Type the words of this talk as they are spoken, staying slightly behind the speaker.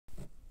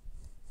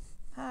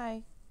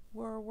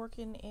We're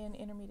working in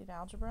intermediate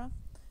algebra.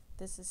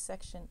 This is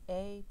section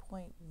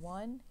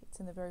A.1. It's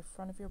in the very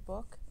front of your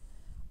book.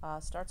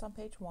 Starts on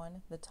page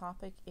 1. The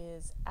topic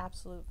is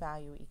absolute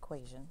value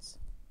equations.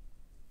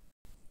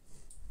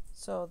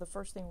 So the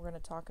first thing we're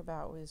going to talk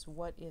about is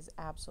what is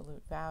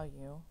absolute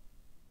value.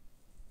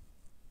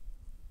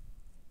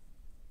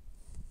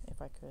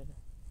 If I could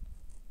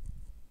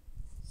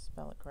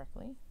spell it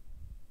correctly.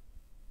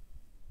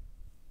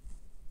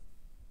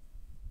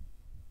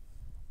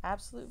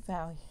 Absolute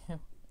value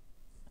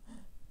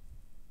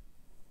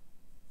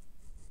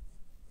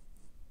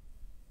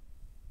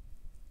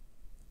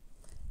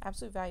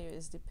absolute value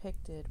is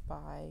depicted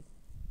by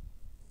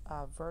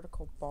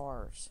vertical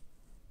bars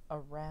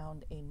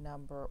around a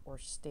number or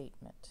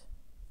statement,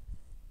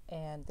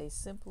 and they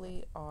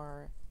simply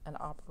are an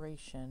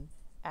operation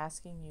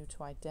asking you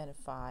to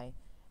identify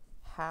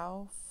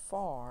how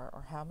far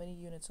or how many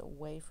units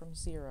away from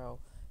zero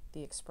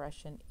the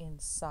expression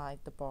inside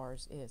the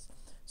bars is.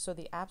 So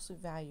the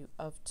absolute value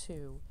of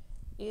 2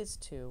 is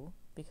 2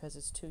 because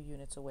it's 2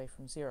 units away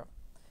from 0.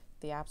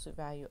 The absolute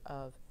value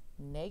of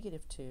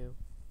negative 2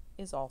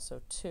 is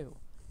also 2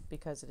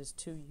 because it is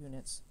 2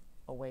 units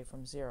away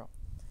from 0.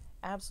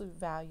 Absolute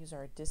values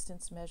are a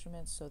distance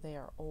measurement, so they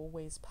are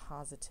always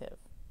positive.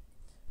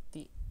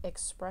 The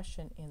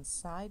expression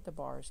inside the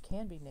bars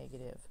can be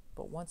negative,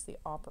 but once the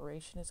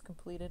operation is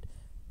completed,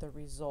 the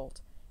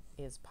result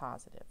is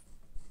positive.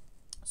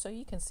 So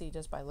you can see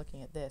just by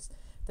looking at this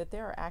that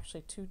there are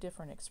actually two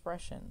different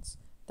expressions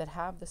that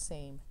have the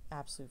same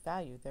absolute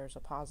value. There's a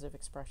positive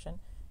expression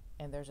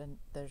and there's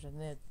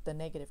the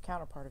negative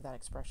counterpart of that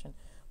expression,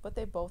 but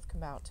they both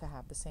come out to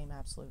have the same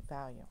absolute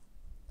value.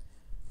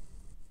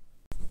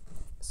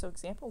 So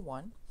example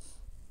 1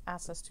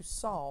 asks us to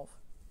solve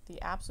the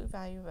absolute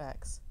value of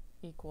x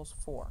equals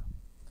 4.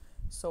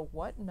 So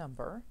what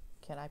number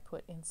can I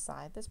put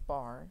inside this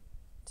bar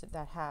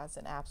that has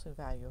an absolute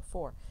value of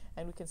 4?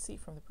 And we can see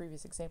from the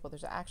previous example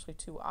there's actually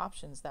two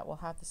options that will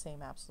have the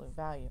same absolute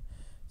value.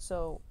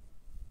 So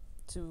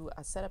to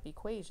set up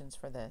equations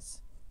for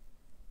this,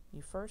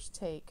 you first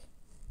take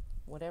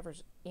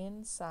whatever's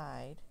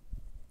inside,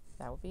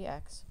 that would be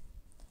x,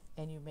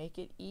 and you make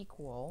it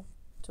equal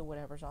to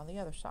whatever's on the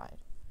other side.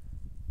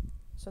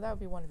 So that would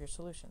be one of your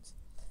solutions.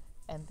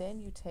 And then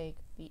you take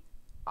the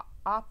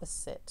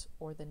opposite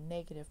or the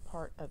negative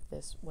part of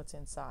this, what's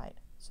inside.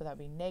 So that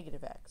would be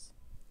negative x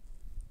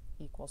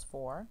equals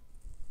 4.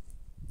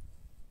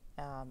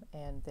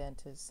 And then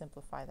to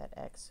simplify that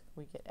x,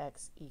 we get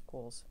x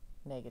equals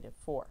negative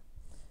 4.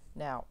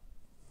 Now,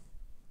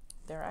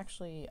 there are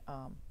actually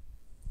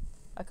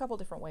a couple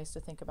different ways to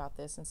think about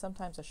this, and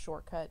sometimes a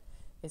shortcut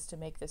is to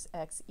make this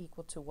x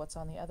equal to what's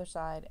on the other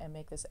side and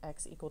make this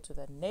x equal to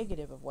the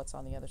negative of what's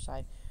on the other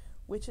side,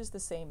 which is the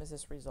same as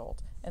this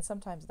result. And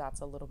sometimes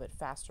that's a little bit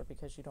faster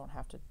because you don't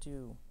have to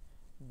do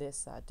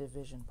this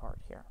division part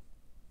here.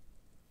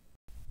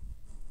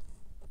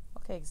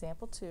 Okay,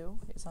 example 2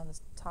 is on the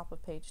top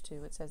of page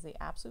 2. It says the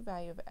absolute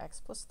value of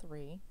x plus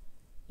 3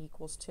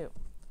 equals 2.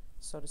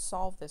 So to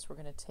solve this, we're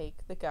going to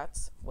take the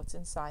guts, what's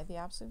inside the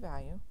absolute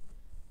value,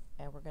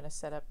 and we're going to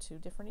set up two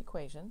different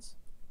equations.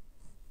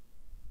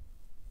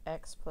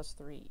 X plus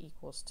 3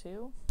 equals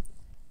 2,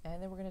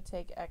 and then we're going to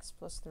take x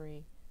plus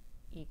 3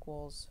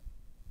 equals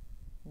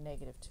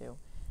negative 2.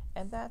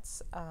 And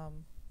that's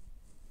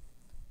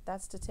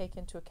to take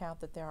into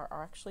account that there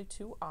are actually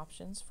two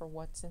options for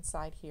what's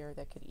inside here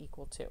that could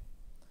equal 2.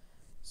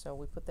 So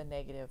we put the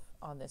negative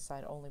on this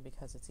side only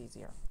because it's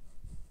easier.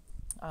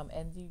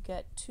 And you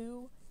get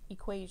two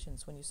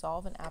equations. When you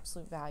solve an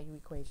absolute value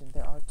equation,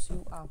 there are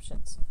two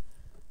options.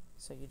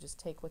 So you just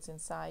take what's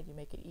inside, you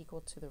make it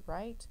equal to the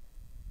right,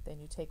 then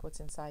you take what's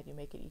inside, you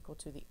make it equal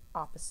to the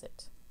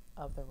opposite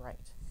of the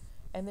right.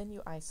 And then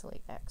you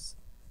isolate x.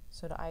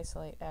 So to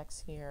isolate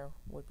x here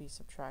would be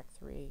subtract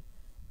 3,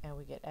 and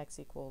we get x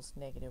equals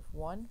negative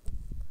 1.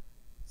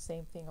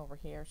 Same thing over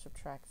here,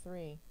 subtract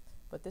 3,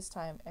 but this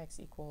time x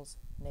equals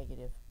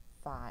negative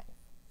 5.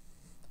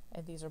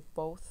 And these are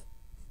both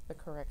the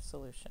correct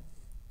solution.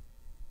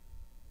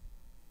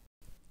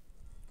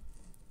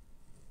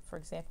 For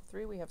example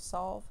 3, we have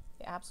solve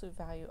the absolute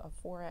value of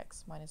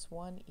 4x minus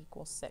 1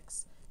 equals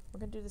 6.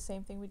 We're going to do the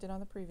same thing we did on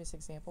the previous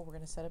example. We're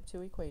going to set up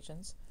two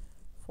equations.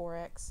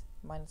 4x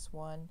minus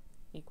 1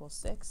 equals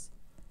 6,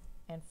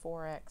 and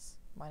 4x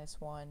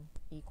minus 1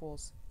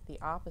 equals the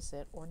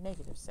opposite, or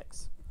negative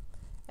 6.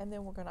 And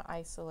then we're going to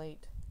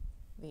isolate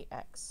the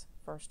x.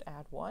 First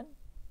add 1,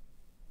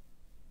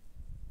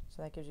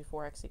 so that gives you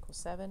 4x equals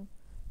 7.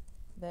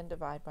 Then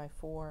divide by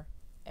 4,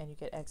 and you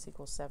get x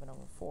equals 7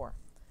 over 4.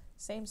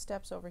 Same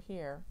steps over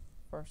here.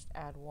 First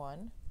add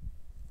 1,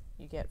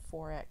 you get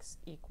 4x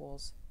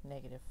equals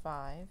negative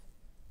 5.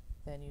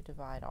 Then you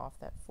divide off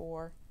that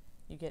 4,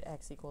 you get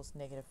x equals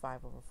negative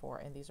 5 over 4.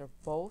 And these are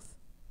both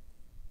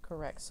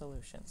correct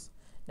solutions.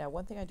 Now,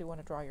 one thing I do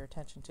want to draw your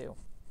attention to,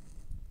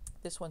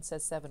 this one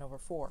says 7 over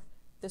 4.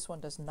 This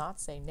one does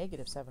not say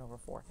negative 7 over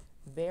 4.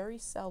 Very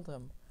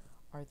seldom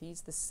are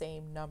these the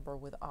same number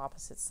with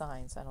opposite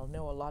signs. And I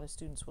know a lot of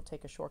students will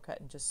take a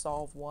shortcut and just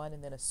solve one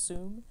and then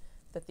assume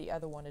that the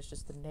other one is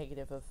just the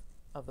negative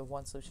of the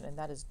one solution, and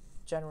that is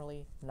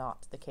generally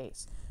not the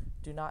case.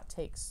 Do not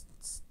take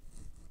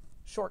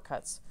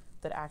shortcuts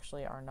that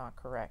actually are not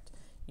correct.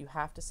 You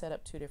have to set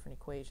up two different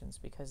equations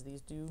because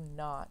these do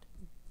not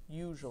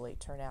usually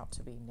turn out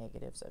to be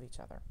negatives of each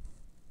other.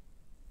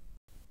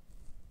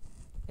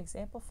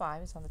 Example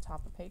 5 is on the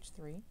top of page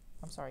 3.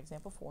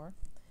 Example 4.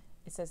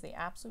 It says the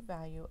absolute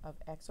value of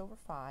x over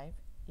 5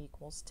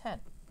 equals 10.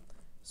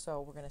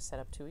 So we're going to set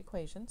up two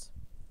equations.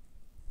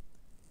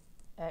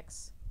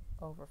 X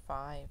over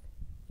 5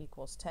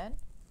 equals 10,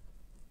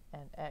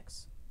 and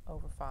x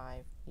over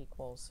 5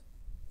 equals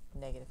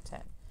negative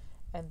 10.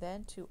 And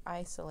then to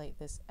isolate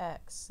this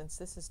x, since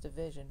this is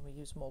division, we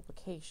use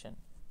multiplication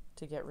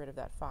to get rid of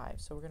that 5.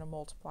 So we're going to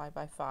multiply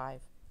by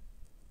 5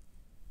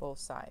 both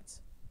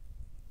sides.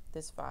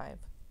 This 5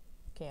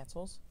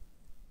 cancels,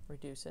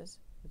 reduces,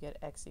 we get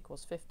x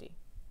equals 50.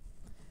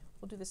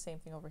 We'll do the same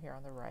thing over here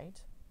on the right.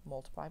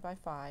 Multiply by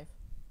 5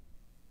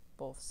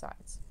 both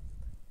sides.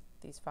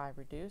 These 5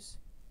 reduce,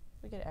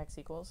 we get x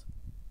equals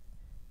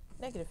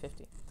negative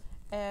 50.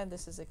 And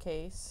this is a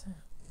case,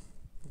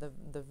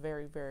 the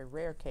very, very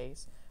rare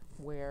case,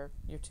 where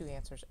your two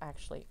answers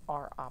actually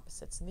are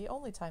opposites. And the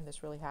only time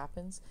this really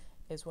happens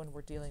is when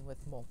we're dealing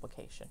with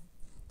multiplication.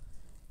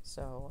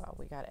 So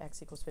we got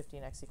x equals 50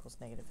 and x equals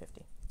negative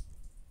 50.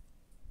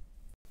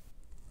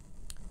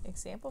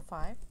 Example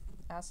 5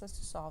 asks us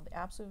to solve the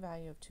absolute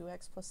value of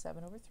 2x plus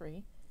 7 over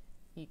 3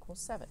 equals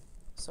 7.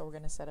 So we're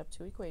going to set up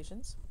two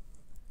equations.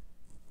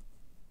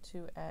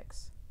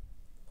 2x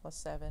plus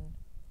 7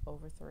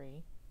 over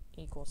 3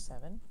 equals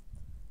 7,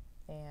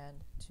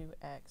 and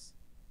 2x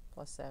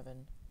plus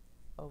 7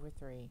 over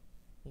 3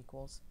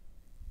 equals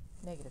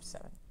negative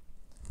 7.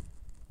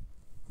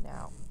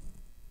 Now,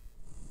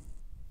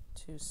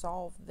 to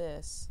solve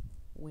this,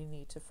 we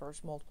need to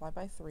first multiply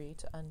by 3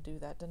 to undo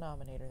that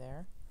denominator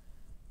there.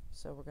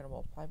 So we're going to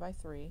multiply by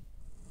 3.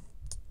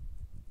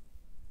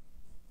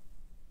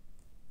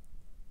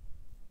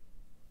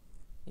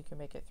 You can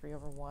make it 3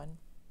 over 1,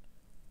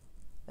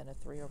 then a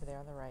 3 over there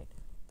on the right.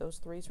 Those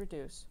 3's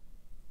reduce.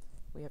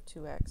 We have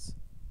 2x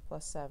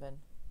plus 7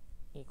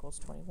 equals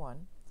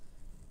 21.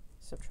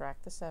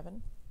 Subtract the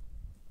 7.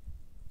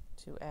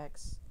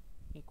 2x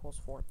equals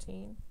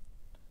 14.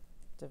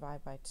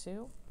 Divide by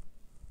 2.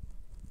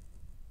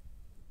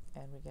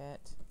 And we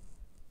get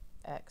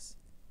x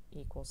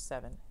equals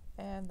 7.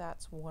 And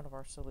that's one of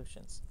our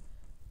solutions.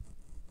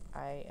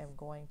 I am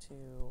going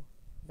to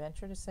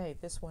venture to say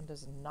this one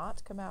does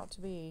not come out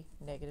to be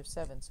negative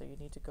 7, so you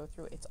need to go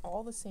through. It's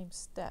all the same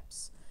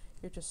steps.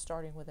 You're just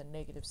starting with a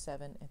negative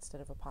 7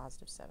 instead of a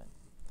positive 7.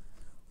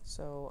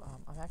 So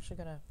I'm actually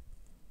going to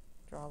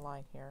draw a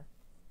line here.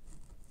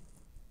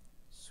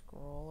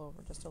 Scroll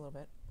over just a little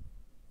bit.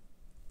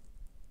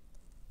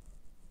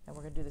 And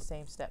we're going to do the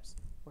same steps.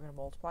 We're going to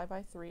multiply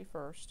by 3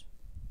 first.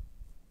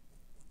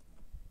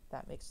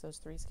 That makes those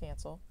 3's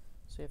cancel.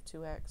 So we have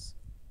 2x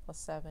plus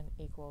 7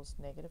 equals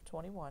negative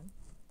 21.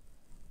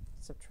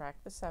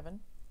 Subtract the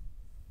 7.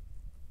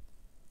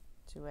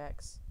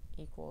 2x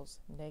equals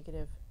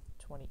negative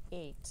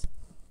 28.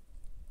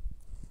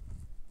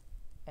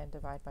 And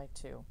divide by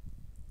 2.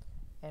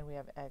 And we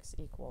have x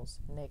equals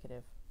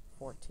negative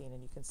 14.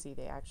 And you can see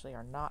they actually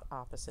are not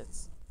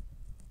opposites.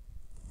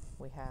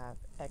 We have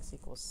x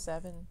equals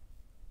 7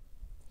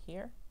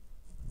 here,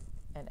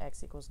 and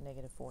x equals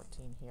negative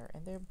 14 here,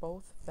 and they're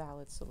both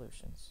valid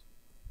solutions.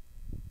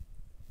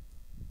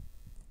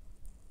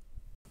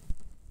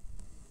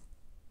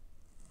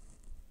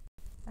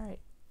 All right,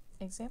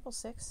 example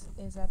 6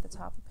 is at the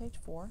top of page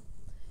 4.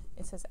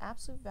 It says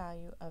absolute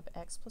value of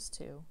x plus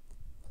 2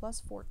 plus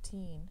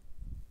 14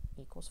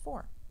 equals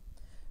 4.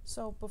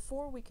 So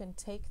before we can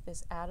take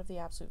this out of the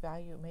absolute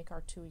value and make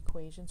our two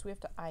equations, we have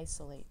to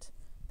isolate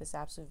this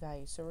absolute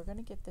value. So we're going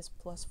to get this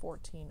plus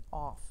 14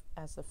 off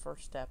as the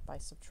first step by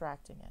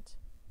subtracting it.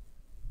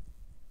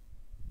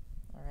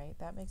 All right,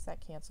 that makes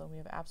that cancel. We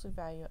have absolute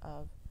value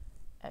of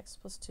x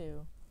plus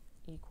 2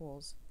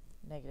 equals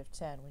negative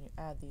 10. When you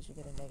add these, you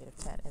get a negative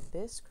 10. And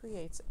this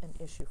creates an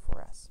issue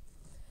for us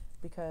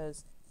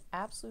because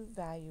absolute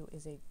value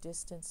is a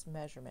distance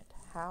measurement.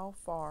 How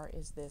far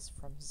is this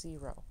from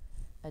 0?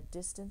 A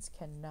distance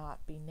cannot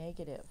be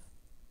negative.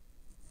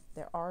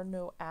 There are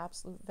no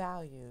absolute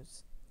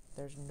values.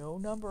 There's no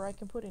number I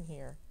can put in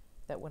here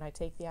that when I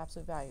take the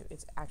absolute value,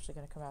 it's actually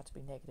going to come out to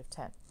be negative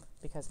 10,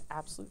 because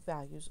absolute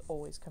values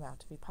always come out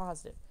to be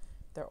positive.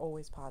 They're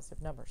always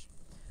positive numbers.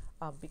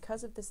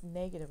 Because of this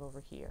negative over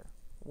here,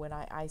 when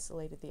I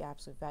isolated the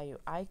absolute value,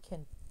 I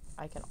can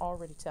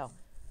already tell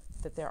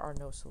that there are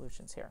no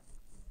solutions here.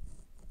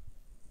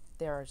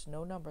 There is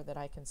no number that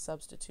I can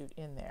substitute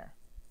in there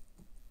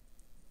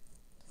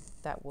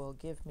that will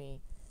give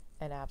me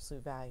an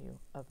absolute value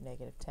of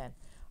negative 10.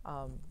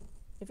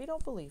 If you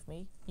don't believe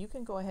me, you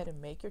can go ahead and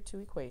make your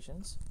two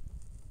equations.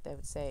 They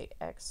would say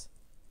x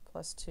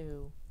plus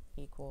 2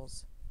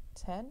 equals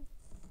 10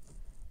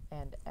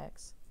 and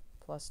x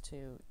plus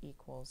 2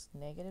 equals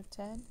negative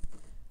 10.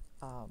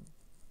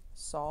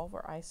 Solve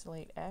or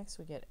isolate x,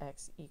 we get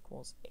x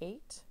equals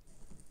 8.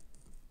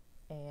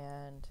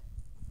 and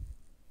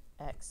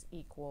x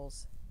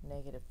equals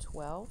negative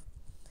 12.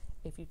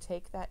 If you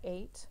take that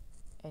 8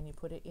 and you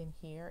put it in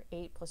here,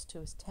 8 plus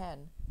 2 is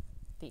 10.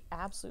 The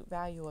absolute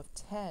value of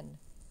 10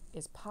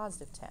 is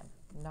positive 10,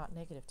 not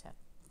negative 10.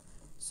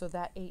 So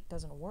that 8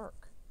 doesn't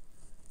work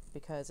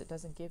because it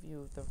doesn't give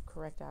you the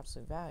correct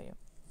absolute value.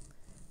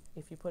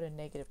 If you put a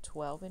negative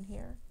 12 in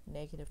here,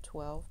 negative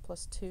 12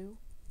 plus 2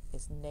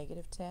 is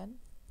negative 10,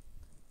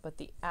 but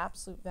the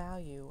absolute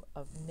value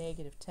of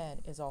negative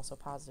 10 is also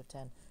positive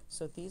 10.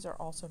 So these are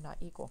also not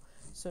equal.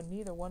 So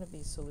neither one of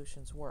these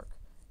solutions work.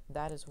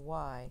 That is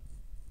why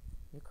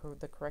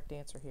the correct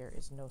answer here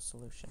is no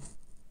solution.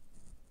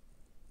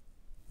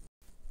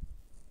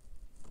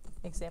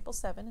 Example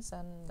 7 is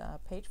on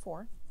page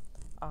 4.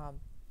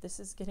 This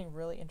is getting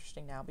really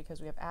interesting now because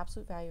we have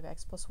absolute value of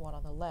x plus 1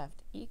 on the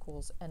left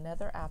equals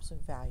another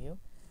absolute value,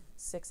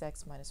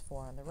 6x minus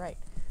 4 on the right.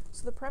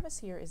 So the premise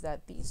here is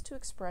that these two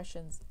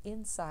expressions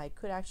inside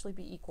could actually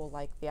be equal,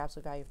 like the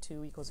absolute value of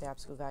 2 equals the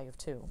absolute value of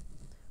 2.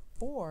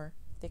 Or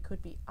they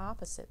could be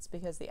opposites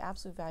because the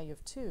absolute value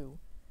of 2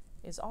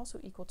 is also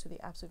equal to the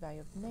absolute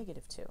value of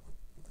negative 2.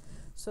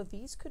 So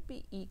these could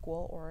be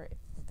equal or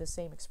the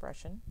same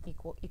expression,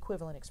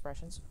 equivalent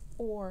expressions,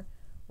 or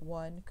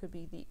one could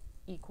be the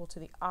equal to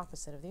the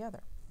opposite of the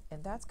other.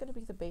 And that's going to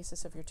be the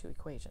basis of your two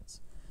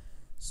equations.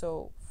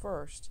 So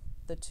first,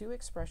 the two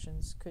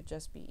expressions could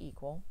just be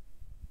equal.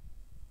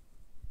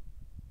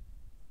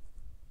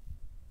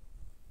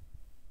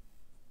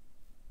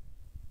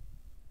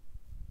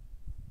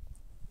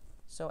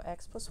 So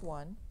x plus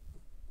 1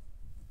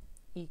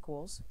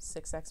 equals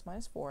 6x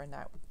minus 4, and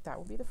that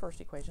will be the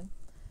first equation.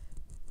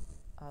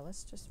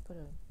 Let's just put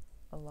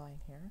a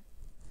line here.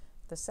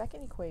 The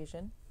second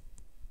equation,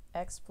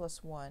 x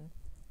plus 1,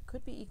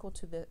 could be equal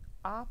to the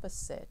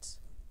opposite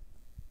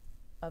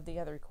of the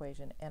other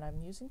equation, and I'm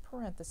using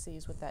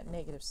parentheses with that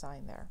negative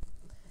sign there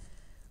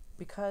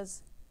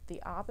because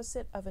the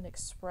opposite of an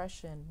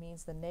expression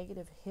means the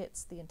negative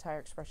hits the entire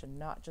expression,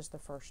 not just the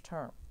first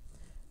term.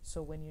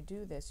 So when you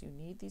do this, you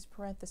need these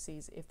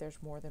parentheses if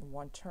there's more than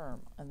one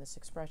term in this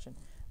expression.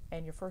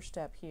 And your first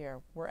step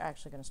here, we're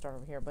actually going to start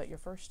over here, but your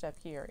first step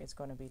here is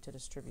going to be to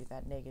distribute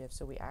that negative,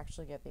 so we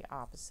actually get the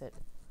opposite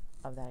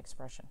of that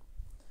expression.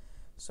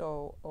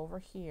 So over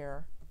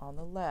here on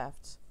the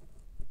left,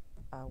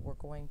 we're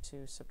going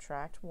to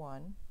subtract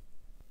 1.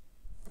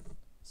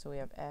 So we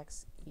have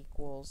x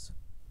equals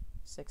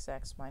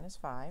 6x minus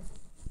 5.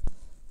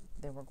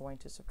 Then we're going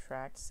to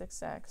subtract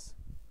 6x.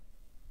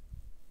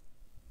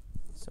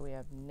 So we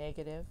have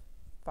negative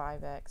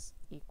 5x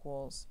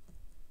equals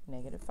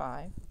negative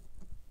 5.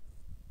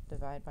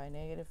 Divide by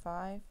negative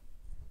 5,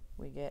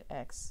 we get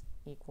x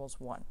equals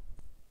 1.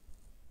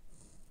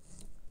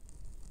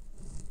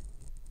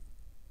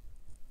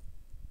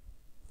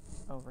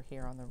 Over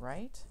here on the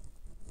right,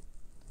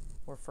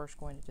 we're first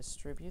going to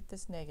distribute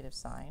this negative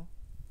sign.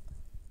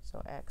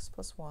 So x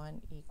plus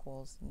 1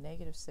 equals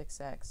negative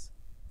 6x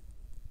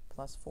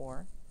plus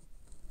 4.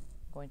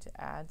 I'm going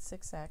to add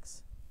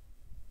 6x.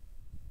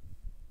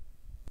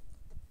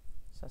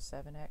 So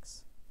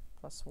 7x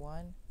plus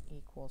 1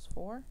 equals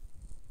 4.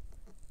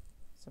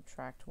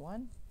 Subtract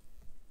 1.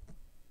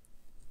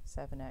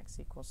 7x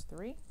equals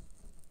 3.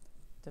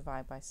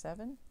 Divide by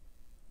 7.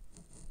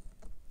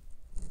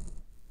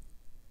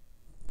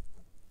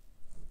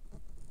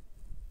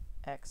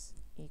 X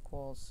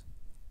equals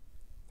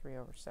 3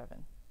 over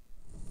 7.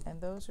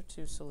 And those are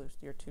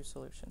your two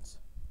solutions.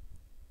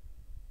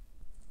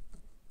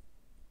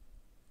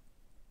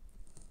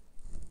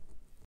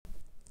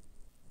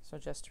 So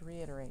just to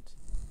reiterate,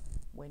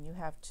 when you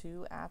have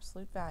two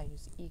absolute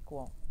values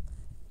equal,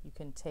 you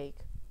can take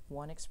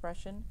one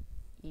expression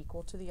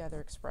equal to the other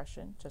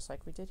expression, just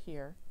like we did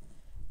here,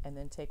 and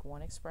then take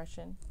one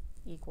expression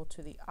equal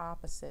to the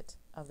opposite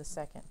of the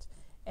second.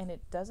 And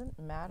it doesn't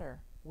matter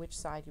which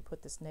side you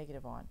put this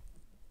negative on.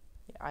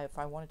 If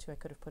I wanted to, I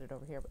could have put it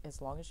over here, but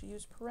as long as you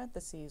use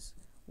parentheses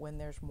when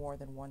there's more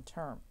than one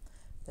term,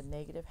 the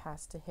negative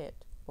has to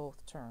hit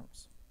both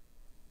terms.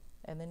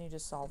 And then you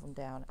just solve them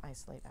down,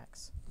 isolate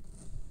x.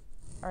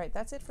 All right,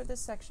 that's it for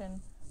this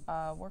section.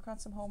 Work on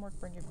some homework,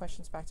 bring your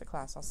questions back to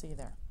class. I'll see you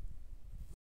there.